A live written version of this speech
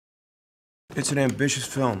It's an ambitious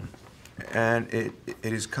film, and it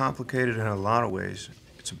is complicated in a lot of ways.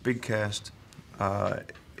 It's a big cast.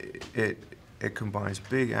 It combines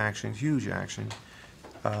big action, huge action,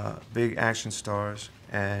 big action stars,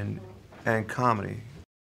 and comedy.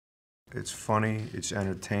 It's funny, it's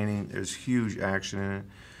entertaining, there's huge action in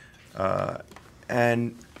it.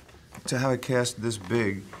 And to have a cast this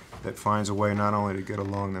big that finds a way not only to get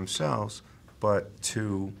along themselves, but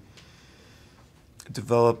to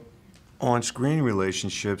develop on-screen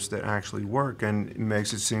relationships that actually work, and it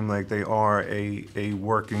makes it seem like they are a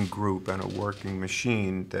working group and a working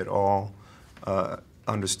machine that all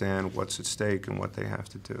understand what's at stake and what they have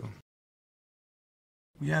to do.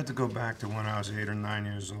 We had to go back to when I was 8 or 9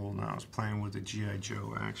 years old and I was playing with the G.I.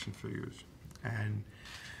 Joe action figures. And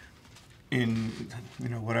in,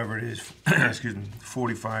 whatever it is, excuse me,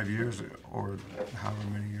 45 years or however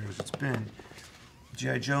many years it's been,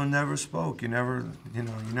 G.I. Joe never spoke. You never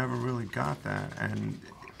really got that. And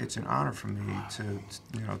it's an honor for me to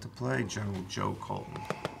play General Joe Colton,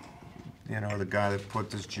 the guy that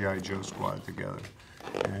put this G.I. Joe squad together.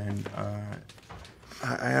 And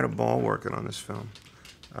I had a ball working on this film.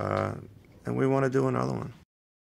 And we want to do another one.